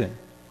attention.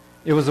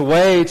 It was a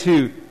way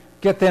to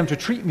get them to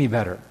treat me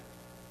better.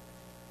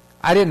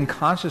 I didn't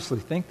consciously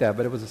think that,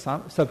 but it was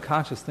a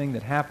subconscious thing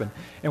that happened.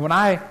 And when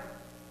I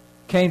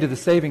came to the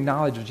saving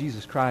knowledge of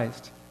Jesus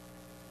Christ,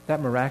 that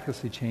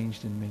miraculously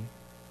changed in me.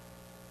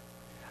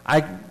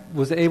 I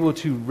was able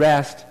to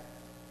rest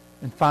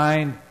and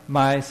find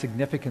my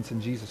significance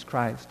in Jesus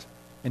Christ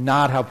and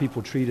not how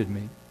people treated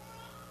me.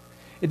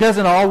 It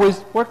doesn't always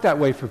work that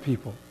way for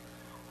people.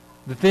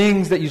 The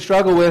things that you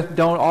struggle with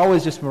don't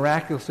always just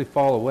miraculously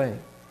fall away.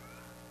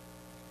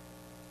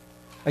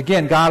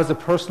 Again, God is a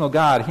personal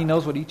God. He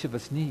knows what each of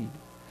us need.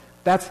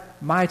 That's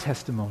my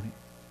testimony.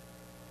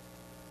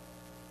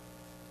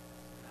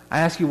 I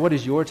ask you, what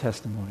is your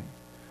testimony?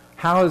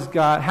 How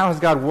has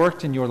God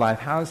worked in your life?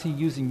 How is He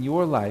using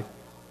your life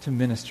to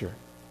minister?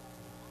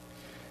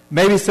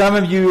 Maybe some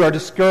of you are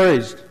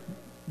discouraged,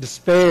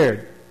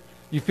 despaired.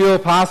 You feel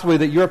possibly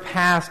that your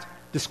past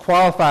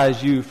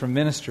disqualifies you from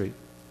ministry.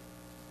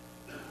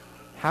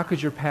 How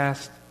could your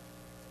past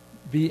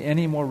be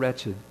any more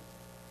wretched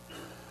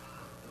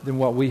than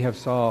what we have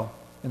saw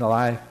in the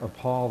life of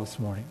Paul this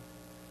morning?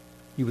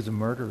 He was a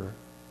murderer.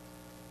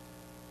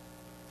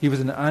 He was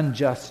an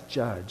unjust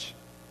judge.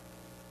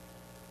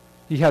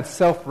 He had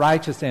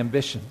self-righteous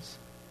ambitions.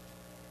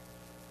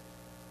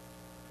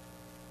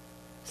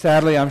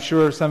 Sadly, I'm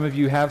sure some of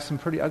you have some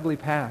pretty ugly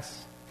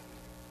pasts.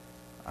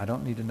 I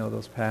don't need to know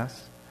those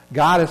pasts.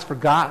 God has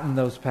forgotten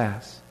those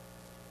pasts.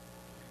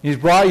 He's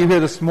brought you here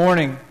this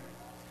morning,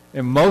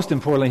 and most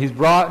importantly, He's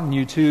brought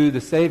you to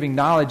the saving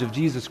knowledge of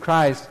Jesus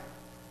Christ,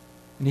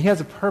 and He has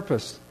a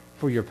purpose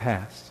for your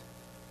past.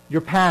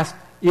 Your past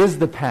is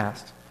the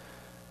past,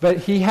 but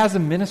He has a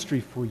ministry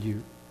for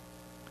you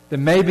that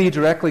may be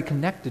directly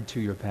connected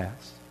to your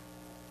past.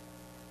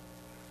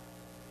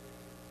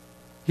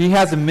 He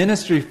has a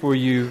ministry for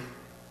you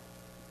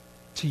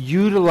to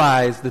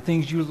utilize the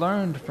things you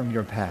learned from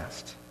your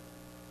past.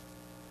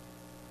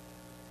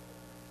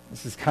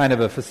 This is kind of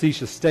a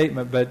facetious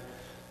statement, but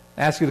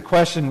I ask you the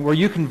question, were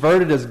you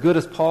converted as good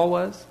as Paul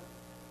was?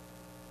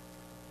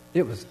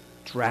 It was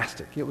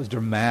drastic. It was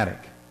dramatic.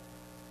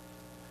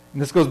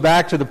 And this goes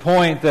back to the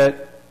point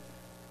that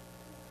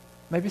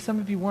maybe some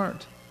of you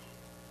weren't.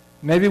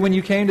 Maybe when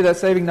you came to that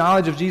saving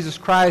knowledge of Jesus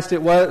Christ,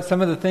 it was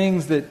some of the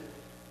things that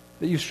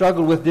you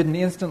struggled with didn't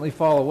instantly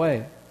fall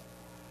away.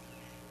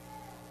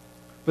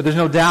 But there's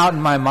no doubt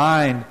in my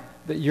mind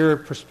that your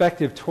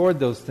perspective toward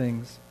those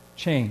things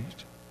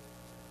changed.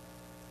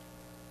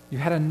 You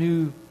had a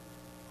new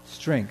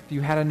strength.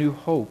 You had a new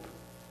hope.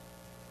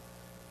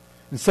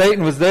 And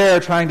Satan was there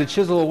trying to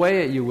chisel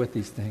away at you with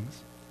these things.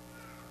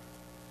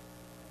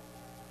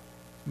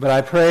 But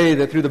I pray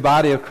that through the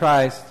body of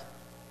Christ,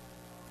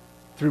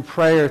 through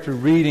prayer, through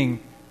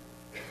reading,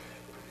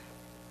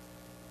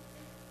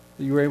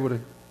 that you were able to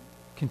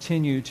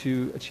continue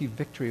to achieve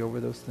victory over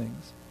those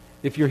things.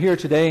 If you're here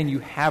today and you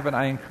haven't,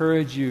 I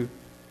encourage you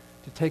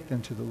to take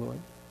them to the Lord.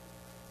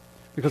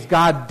 Because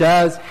God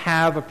does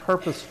have a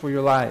purpose for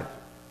your life.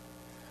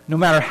 No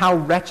matter how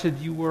wretched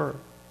you were,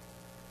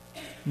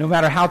 no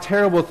matter how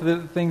terrible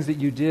the things that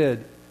you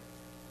did,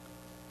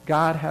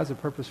 God has a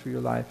purpose for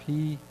your life.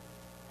 He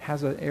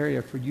has an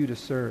area for you to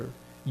serve.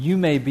 You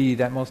may be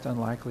that most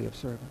unlikely of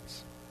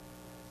servants.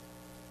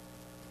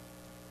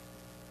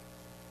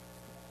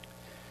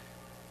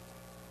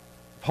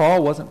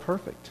 Paul wasn't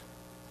perfect.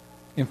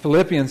 In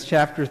Philippians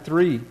chapter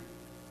 3,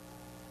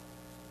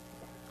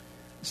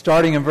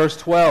 starting in verse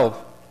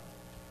 12,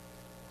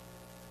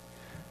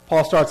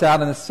 Paul starts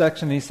out in this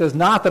section and he says,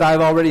 "Not that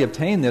I've already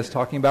obtained this,"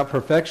 talking about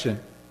perfection,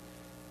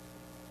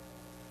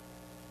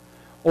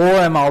 "or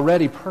am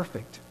already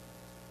perfect,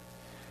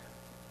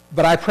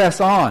 but I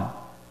press on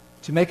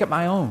to make it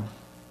my own,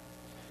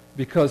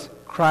 because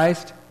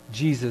Christ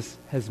Jesus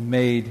has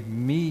made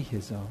me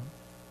His own.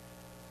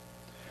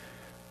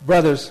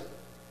 Brothers,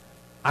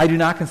 I do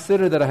not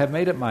consider that I have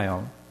made it my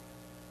own,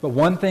 but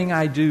one thing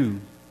I do,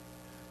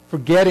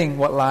 forgetting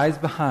what lies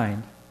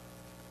behind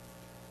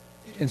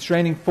and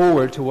straining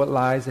forward to what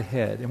lies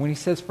ahead." And when he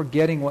says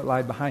forgetting what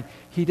lies behind,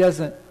 he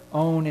doesn't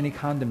own any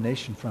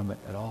condemnation from it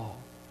at all.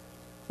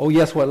 Oh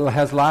yes, what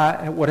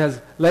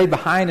has laid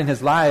behind in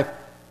his life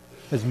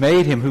has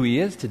made him who he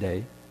is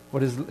today.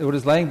 What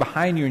is laying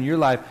behind you in your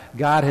life,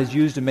 God has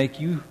used to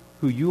make you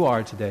who you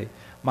are today.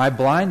 My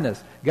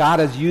blindness, God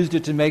has used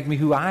it to make me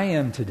who I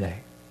am today.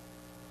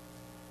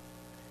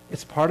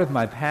 It's part of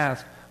my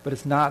past, but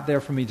it's not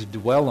there for me to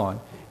dwell on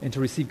and to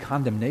receive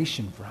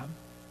condemnation from.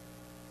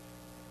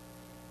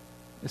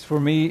 It's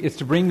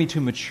to bring me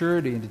to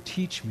maturity and to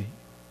teach me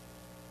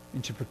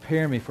and to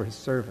prepare me for his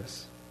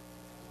service.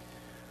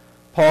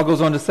 Paul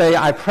goes on to say,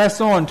 I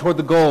press on toward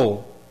the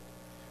goal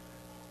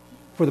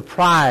for the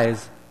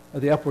prize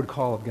of the upward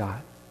call of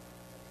God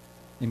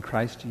in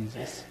Christ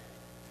Jesus.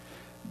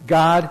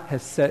 God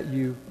has set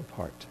you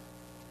apart.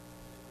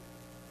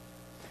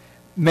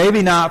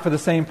 Maybe not for the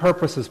same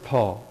purpose as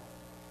Paul.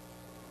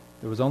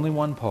 There was only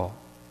one Paul.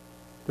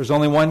 There's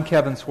only one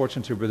Kevin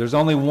Schwarzentuber. There's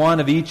only one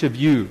of each of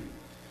you.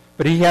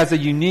 But he has a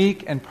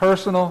unique and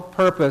personal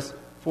purpose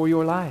for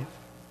your life.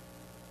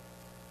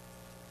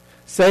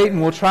 Satan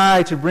will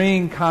try to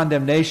bring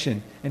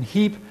condemnation and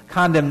heap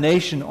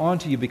condemnation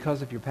onto you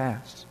because of your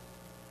past.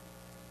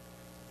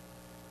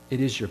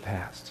 It is your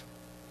past.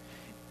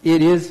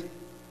 It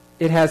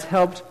has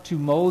helped to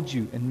mold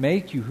you and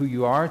make you who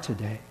you are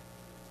today.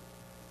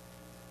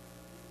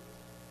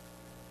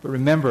 But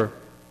remember,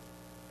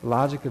 the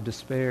logic of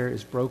despair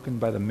is broken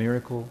by the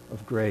miracle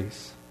of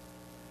grace.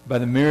 By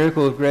the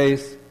miracle of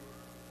grace,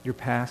 your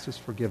past is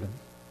forgiven.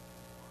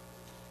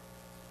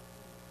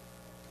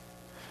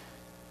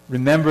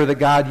 Remember that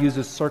God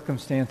uses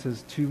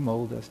circumstances to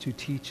mold us, to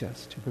teach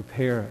us, to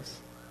prepare us.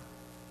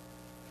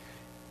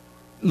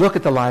 Look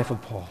at the life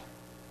of Paul.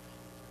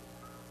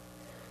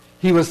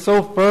 He was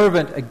so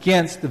fervent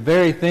against the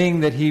very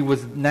thing that he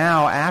was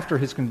now, after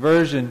his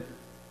conversion,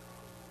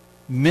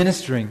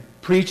 ministering,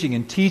 preaching,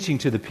 and teaching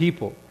to the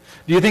people.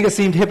 Do you think it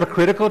seemed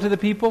hypocritical to the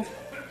people?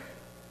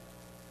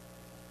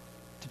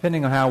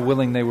 Depending on how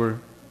willing they were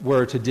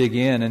to dig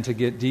in and to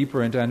get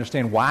deeper and to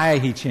understand why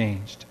he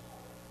changed.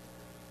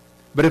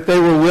 But if they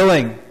were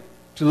willing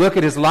to look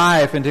at his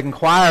life and to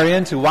inquire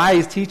into why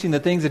he's teaching the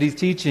things that he's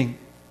teaching,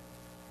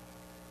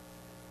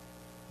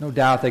 no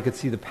doubt they could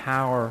see the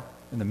power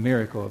and the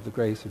miracle of the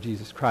grace of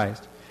Jesus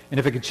Christ. And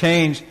if it could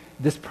change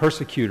this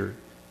persecutor,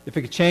 if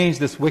it could change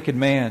this wicked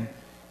man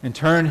and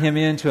turn him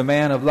into a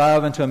man of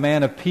love and to a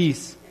man of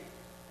peace,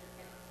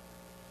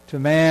 to a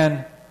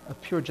man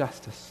of pure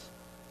justice,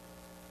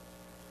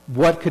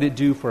 what could it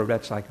do for a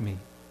wretch like me?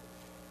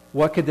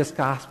 What could this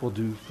gospel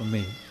do for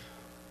me?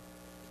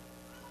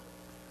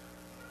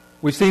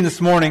 We've seen this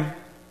morning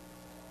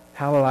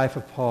how the life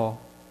of Paul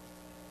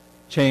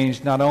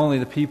changed not only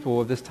the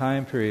people of this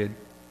time period,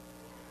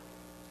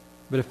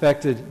 but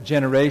affected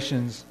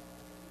generations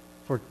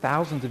for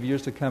thousands of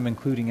years to come,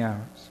 including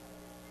ours.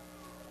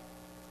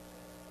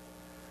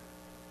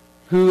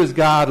 Who is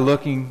God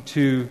looking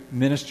to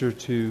minister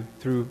to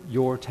through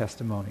your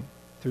testimony,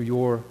 through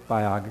your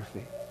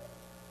biography?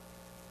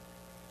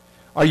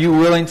 Are you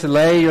willing to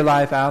lay your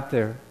life out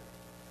there,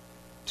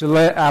 to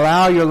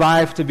allow your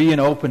life to be an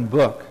open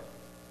book?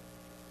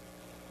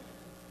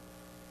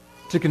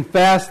 To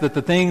confess that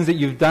the things that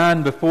you've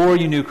done before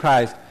you knew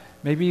Christ,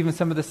 maybe even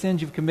some of the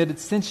sins you've committed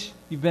since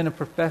you've been a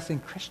professing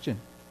Christian.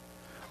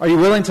 Are you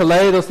willing to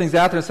lay those things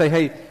out there and say,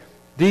 hey,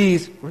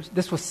 this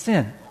was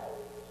sin.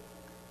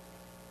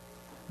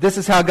 This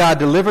is how God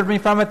delivered me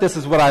from it. This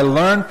is what I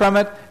learned from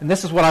it. And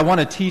this is what I want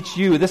to teach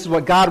you. This is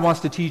what God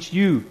wants to teach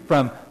you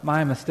from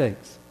my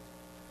mistakes.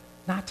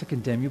 Not to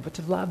condemn you, but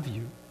to love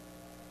you.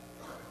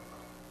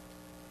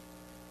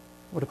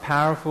 What a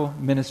powerful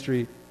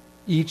ministry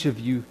each of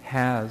you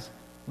has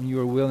when you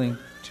are willing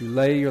to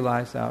lay your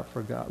lives out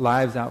for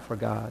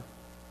God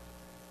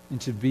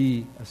and to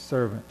be a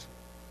servant.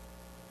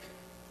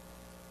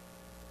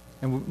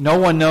 And no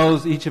one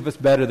knows each of us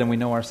better than we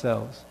know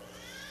ourselves,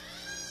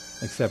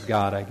 except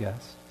God, I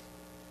guess.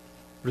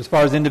 But as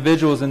far as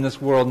individuals in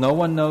this world, no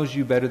one knows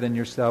you better than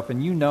yourself,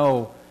 and you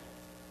know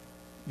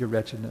your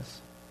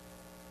wretchedness.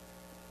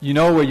 You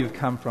know where you've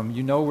come from.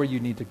 You know where you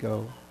need to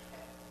go.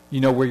 You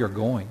know where you're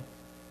going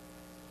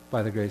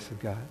by the grace of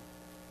God.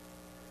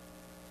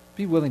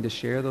 Be willing to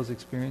share those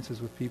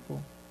experiences with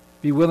people.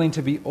 Be willing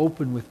to be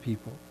open with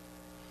people.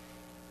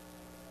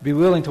 Be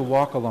willing to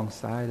walk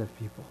alongside of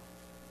people.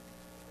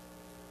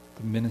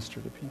 To minister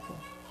to people.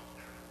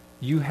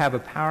 You have a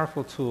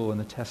powerful tool in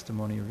the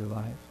testimony of your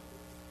life.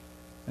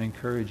 I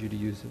encourage you to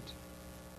use it.